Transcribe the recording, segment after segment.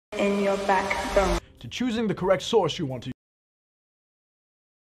in your backbone. To choosing the correct source you want to use.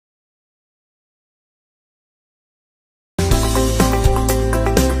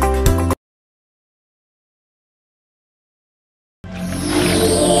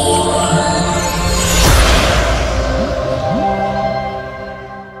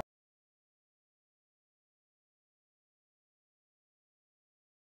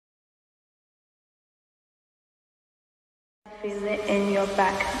 Feel it in your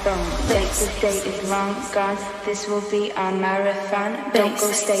backbone. Take the day is long gone. This will be our marathon. Don't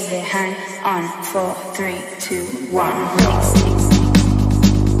go, stay here. Hang on. 4, 3, 2, 1.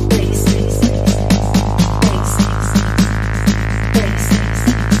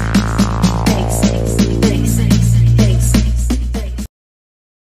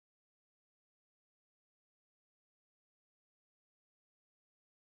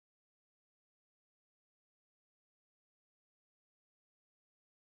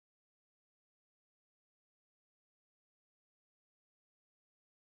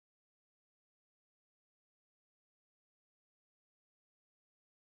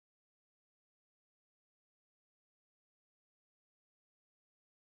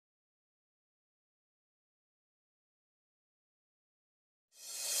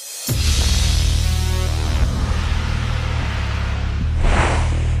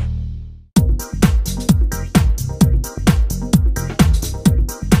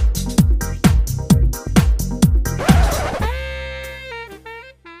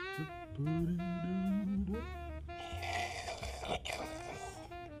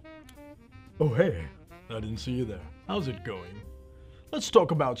 Oh hey, I didn't see you there. How's it going? Let's talk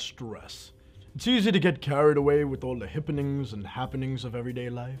about stress. It's easy to get carried away with all the happenings and happenings of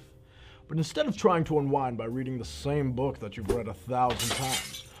everyday life. But instead of trying to unwind by reading the same book that you've read 1,000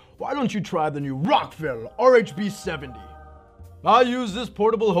 times, why don't you try the new Rockville RHB70? I use this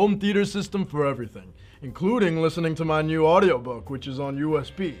portable home theater system for everything, including listening to my new audiobook, which is on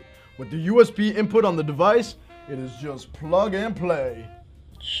USB. With the USB input on the device, it is just plug and play.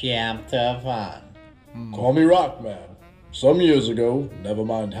 Chapter 1. Call me Rockman. Some years ago, never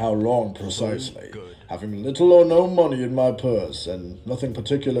mind how long precisely, having little or no money in my purse and nothing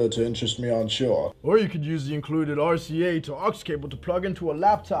particular to interest me on shore. Or you could use the included RCA to aux cable to plug into a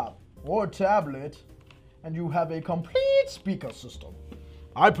laptop or tablet, and you have a complete speaker system.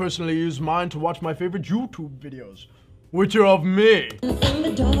 I personally use mine to watch my favorite YouTube videos, which are of me.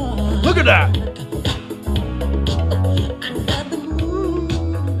 Look at that!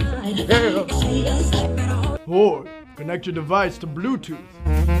 Yeah. Or connect your device to Bluetooth.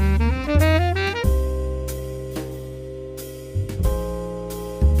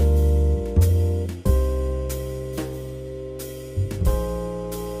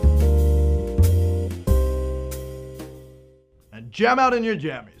 And jam out in your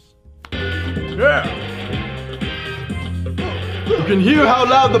jammies. Yeah! You can hear how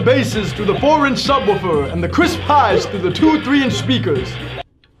loud the bass is through the 4-inch subwoofer and the crisp highs through the 2 3-inch speakers.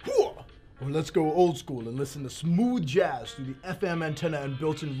 Or let's go old school and listen to smooth jazz through the FM antenna and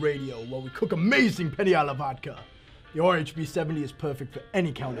built-in radio while we cook amazing Peniala vodka. The RHB70 is perfect for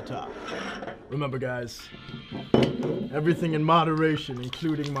any countertop. Remember guys, everything in moderation,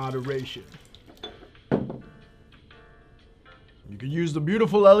 including moderation. You can use the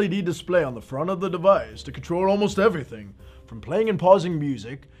beautiful LED display on the front of the device to control almost everything, from playing and pausing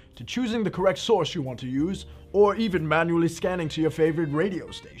music, to choosing the correct source you want to use, or even manually scanning to your favorite radio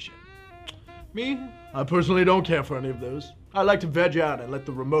station. Me? I personally don't care for any of those. I like to veg out and let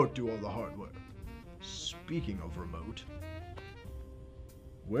the remote do all the hard work. Speaking of remote,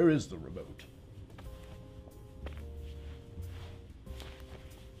 where is the remote?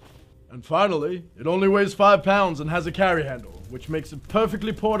 And finally, it only weighs 5 pounds and has a carry handle, which makes it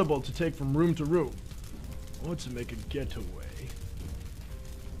perfectly portable to take from room to room, or to make a getaway.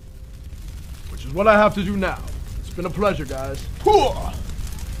 Which is what I have to do now. It's been a pleasure, guys.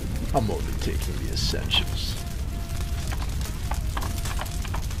 I'm only taking the essentials.